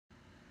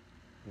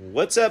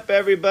What's up,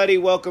 everybody?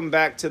 Welcome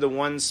back to the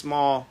One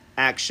Small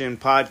Action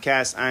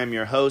Podcast. I am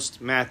your host,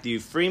 Matthew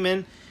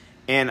Freeman,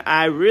 and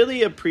I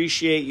really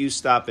appreciate you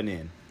stopping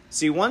in.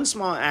 See, One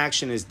Small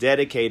Action is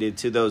dedicated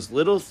to those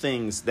little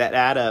things that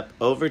add up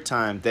over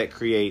time that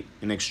create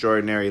an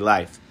extraordinary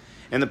life.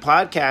 And the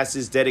podcast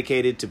is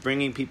dedicated to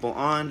bringing people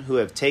on who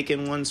have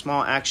taken one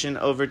small action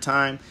over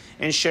time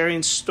and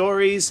sharing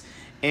stories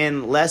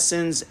and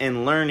lessons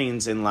and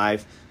learnings in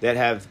life that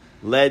have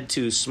led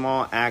to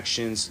small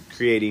actions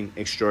creating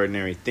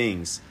extraordinary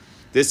things.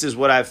 This is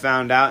what I've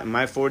found out in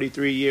my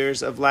 43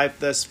 years of life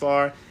thus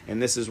far,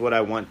 and this is what I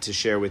want to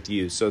share with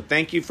you. So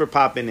thank you for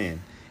popping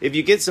in. If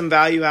you get some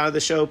value out of the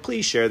show,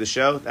 please share the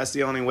show. That's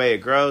the only way it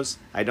grows.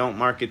 I don't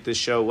market this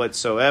show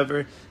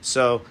whatsoever.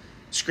 So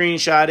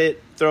screenshot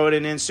it, throw it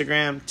in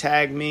Instagram,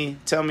 tag me,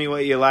 tell me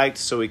what you liked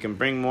so we can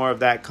bring more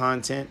of that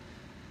content.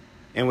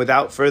 And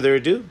without further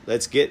ado,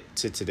 let's get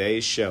to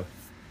today's show.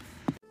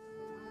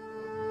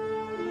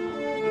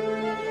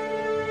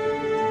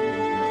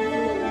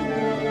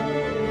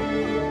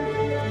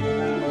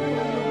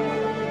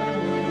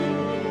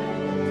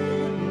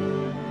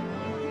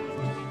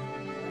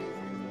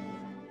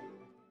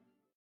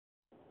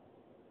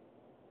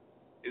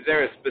 Is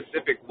there a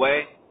specific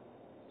way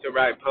to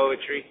write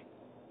poetry?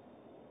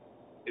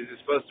 Is it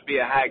supposed to be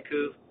a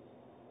haiku,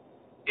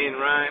 in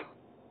rhyme,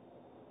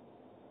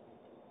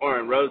 or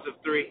in rows of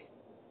three?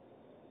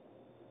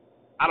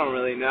 I don't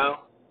really know.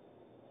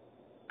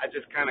 I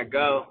just kind of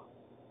go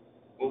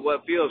with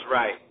what feels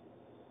right.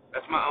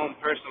 That's my own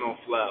personal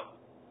flow.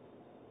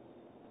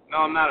 No,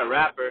 I'm not a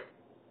rapper.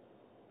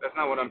 That's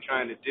not what I'm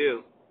trying to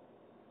do.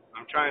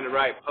 I'm trying to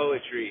write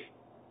poetry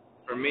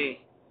for me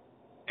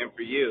and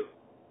for you.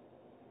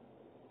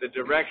 The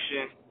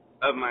direction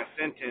of my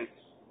sentence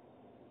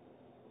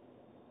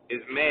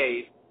is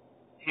made,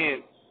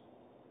 hence,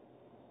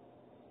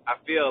 I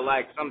feel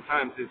like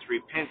sometimes it's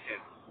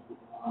repentance.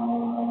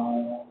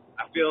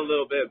 I feel a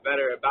little bit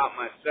better about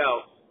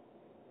myself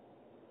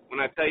when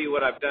I tell you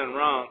what I've done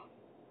wrong,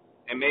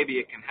 and maybe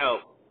it can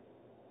help.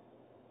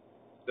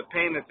 The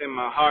pain that's in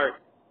my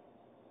heart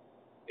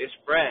is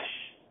fresh.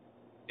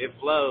 It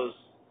flows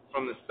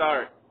from the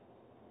start.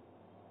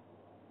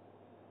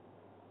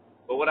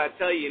 But what I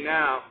tell you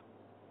now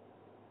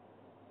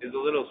is a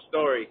little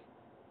story.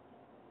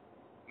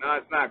 No,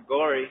 it's not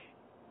gory.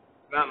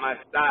 It's not my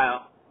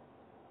style.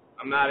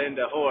 I'm not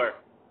into horror.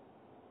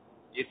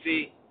 You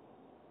see,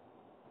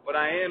 what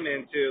I am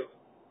into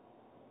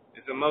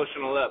is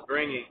emotional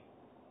upbringing.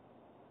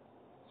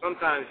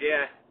 Sometimes,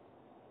 yeah,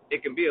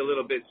 it can be a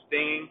little bit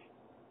stinging,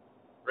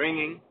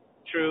 ringing,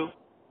 true.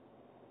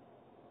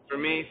 For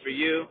me, for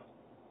you,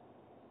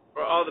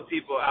 for all the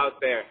people out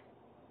there,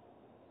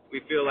 we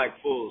feel like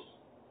fools.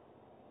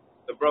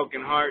 The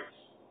broken hearts,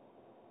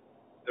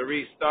 the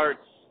restarts,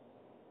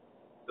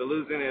 the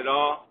losing it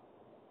all,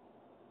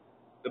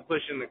 the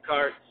pushing the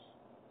carts.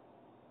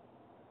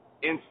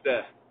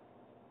 Insta,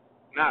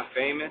 not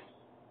famous,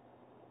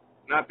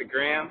 not the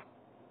gram,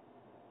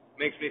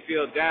 makes me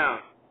feel down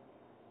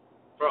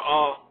for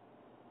all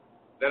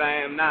that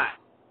I am not.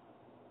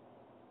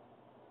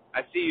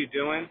 I see you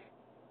doing.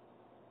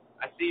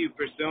 I see you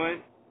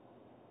pursuing.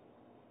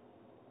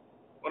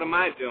 What am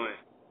I doing?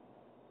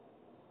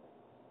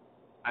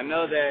 I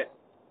know that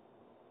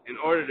in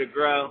order to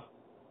grow,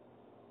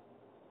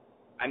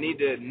 I need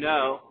to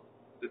know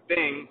the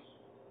things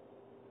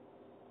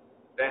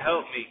that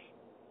help me.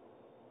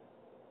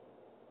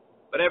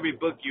 But every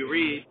book you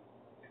read,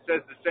 it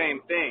says the same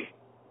thing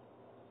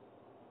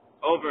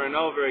over and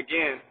over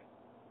again.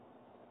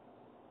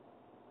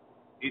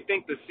 You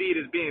think the seed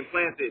is being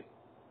planted,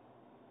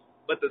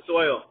 but the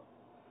soil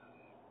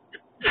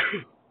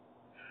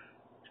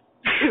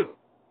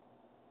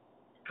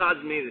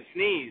caused me to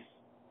sneeze.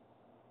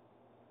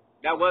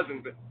 That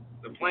wasn't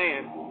the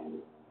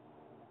plan,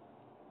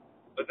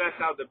 but that's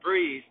how the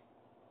breeze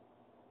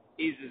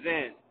eases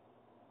in.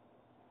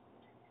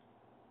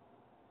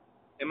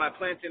 Am I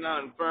planting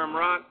on firm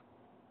rock,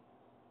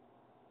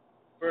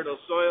 fertile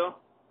soil,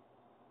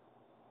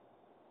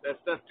 that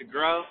stuff to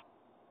grow,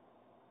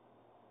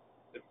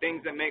 the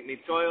things that make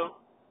me toil,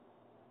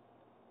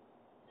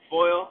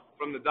 foil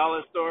from the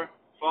dollar store,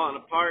 falling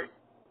apart?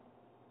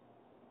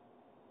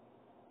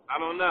 I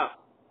don't know,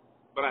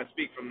 but I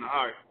speak from the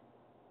heart.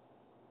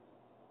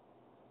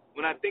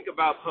 When I think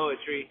about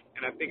poetry,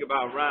 and I think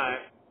about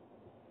rhyme,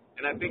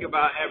 and I think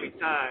about every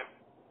time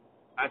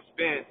I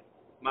spent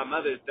my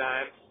mother's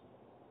dimes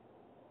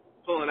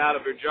pulling out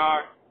of her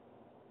jar,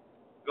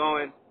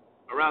 going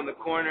around the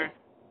corner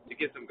to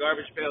get some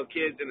Garbage Pail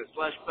Kids and a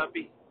slush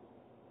puppy,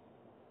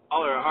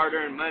 all her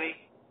hard-earned money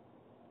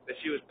that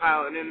she was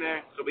piling in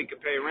there so we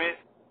could pay rent.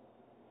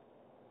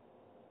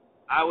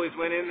 I always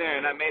went in there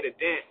and I made a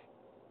dent.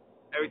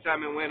 Every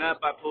time it went up,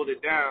 I pulled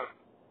it down.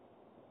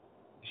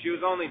 She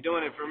was only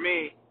doing it for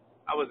me.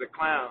 I was a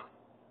clown.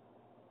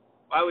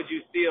 Why would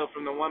you steal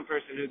from the one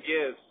person who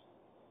gives?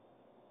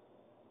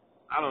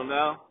 I don't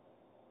know.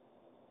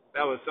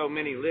 That was so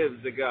many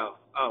lives ago.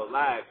 Oh,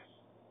 lives.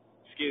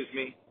 Excuse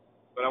me.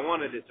 But I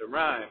wanted it to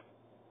rhyme.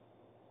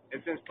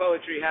 And since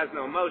poetry has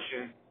no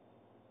motion,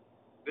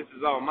 this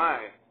is all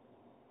mine.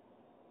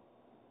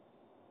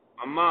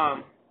 My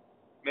mom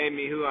made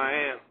me who I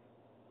am.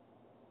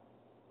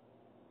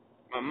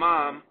 My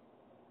mom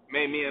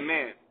made me a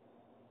man.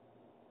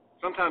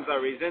 Sometimes I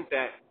resent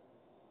that,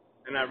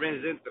 and I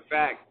resent the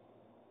fact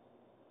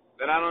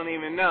that I don't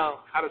even know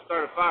how to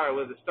start a fire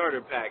with a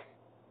starter pack.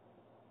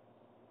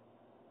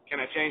 Can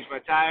I change my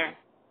tire?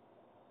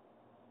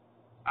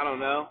 I don't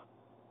know.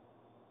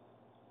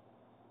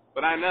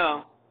 But I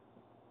know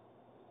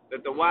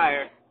that the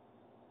wire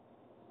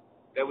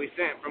that we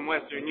sent from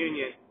Western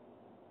Union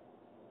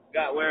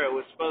got where it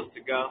was supposed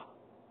to go.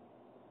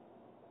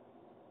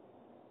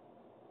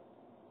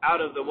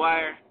 Out of the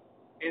wire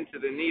into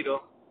the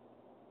needle,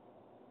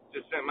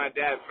 just sent my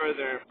dad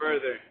further and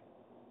further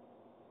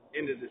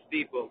into the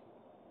steeple.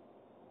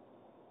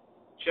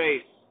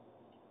 Chase,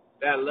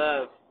 that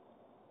love,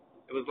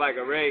 it was like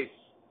a race.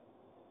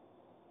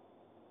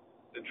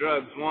 The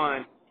drugs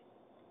won.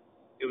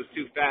 It was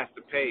too fast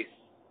to pace.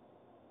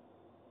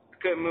 I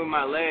couldn't move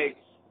my legs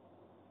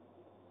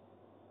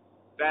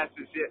fast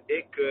as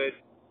it could.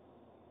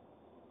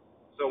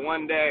 So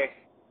one day,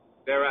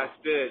 there I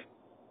stood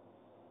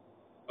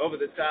over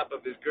the top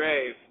of his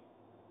grave,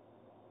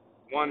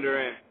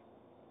 wondering,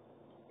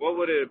 what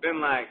would it have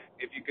been like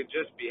if you could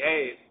just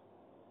behave?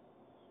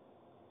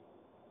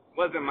 It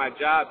wasn't my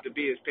job to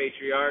be his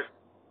patriarch.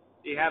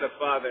 He had a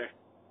father.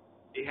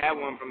 He had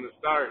one from the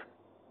start.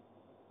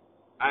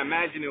 I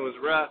imagine it was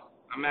rough.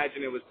 I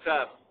imagine it was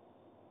tough.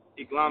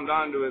 He glommed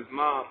onto his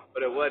mom,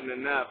 but it wasn't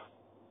enough.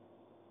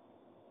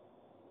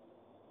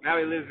 Now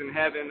he lives in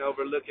heaven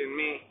overlooking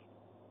me.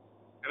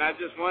 And I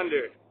just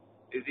wondered,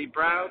 is he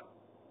proud?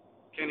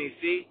 Can he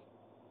see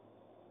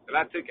that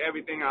I took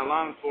everything I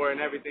longed for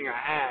and everything I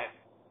had,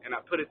 and I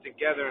put it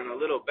together in a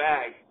little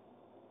bag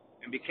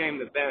and became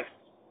the best,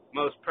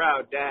 most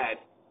proud dad?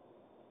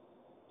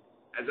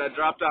 As I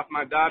dropped off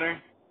my daughter,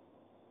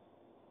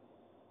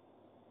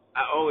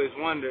 I always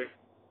wonder,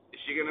 is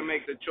she going to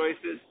make the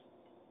choices?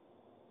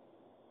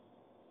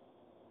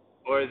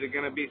 Or is it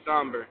going to be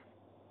somber?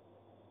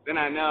 Then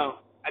I know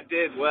I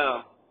did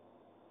well.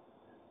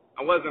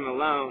 I wasn't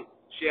alone.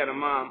 She had a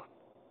mom.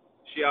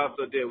 She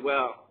also did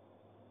well.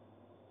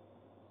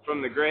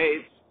 From the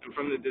grades and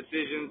from the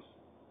decisions,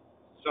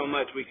 so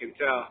much we can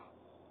tell.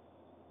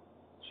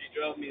 She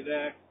drove me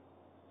there,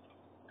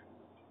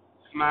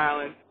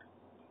 smiling,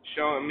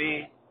 showing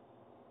me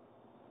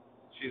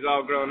she's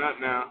all grown up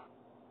now.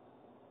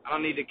 I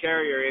don't need to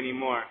carry her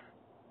anymore.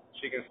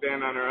 She can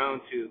stand on her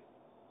own too.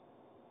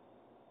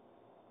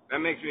 That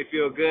makes me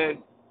feel good.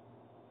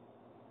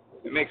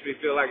 It makes me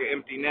feel like an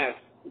empty nest.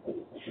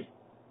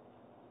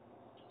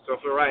 So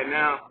for right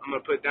now, I'm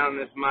going to put down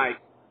this mic.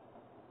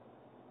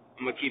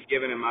 I'm going to keep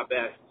giving it my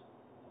best.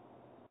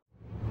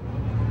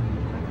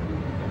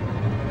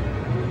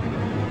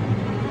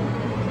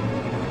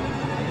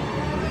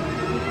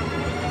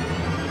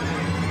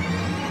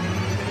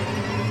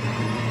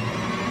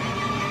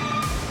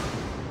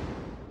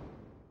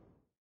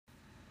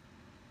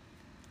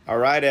 All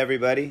right,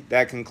 everybody.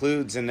 That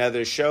concludes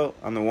another show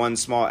on the One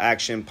Small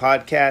Action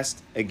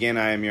podcast. Again,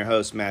 I am your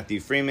host, Matthew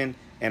Freeman,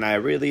 and I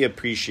really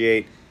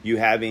appreciate you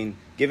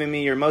given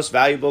me your most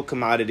valuable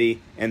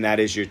commodity, and that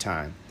is your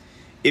time.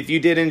 If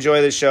you did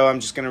enjoy the show, I'm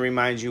just going to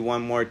remind you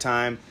one more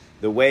time,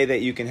 the way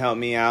that you can help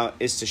me out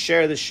is to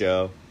share the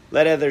show.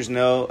 Let others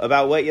know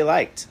about what you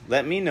liked.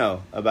 Let me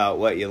know about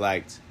what you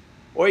liked.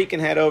 Or you can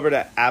head over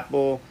to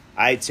Apple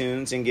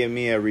iTunes and give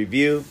me a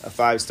review. A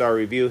 5-star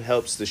review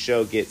helps the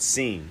show get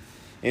seen.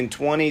 In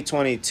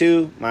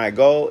 2022, my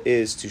goal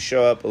is to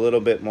show up a little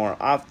bit more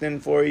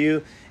often for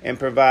you and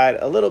provide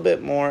a little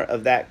bit more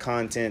of that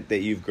content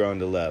that you've grown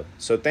to love.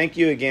 So thank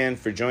you again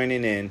for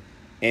joining in,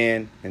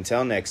 and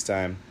until next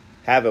time,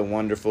 have a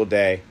wonderful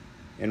day.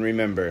 And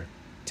remember,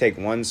 take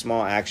one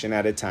small action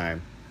at a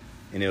time,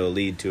 and it will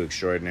lead to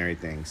extraordinary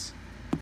things.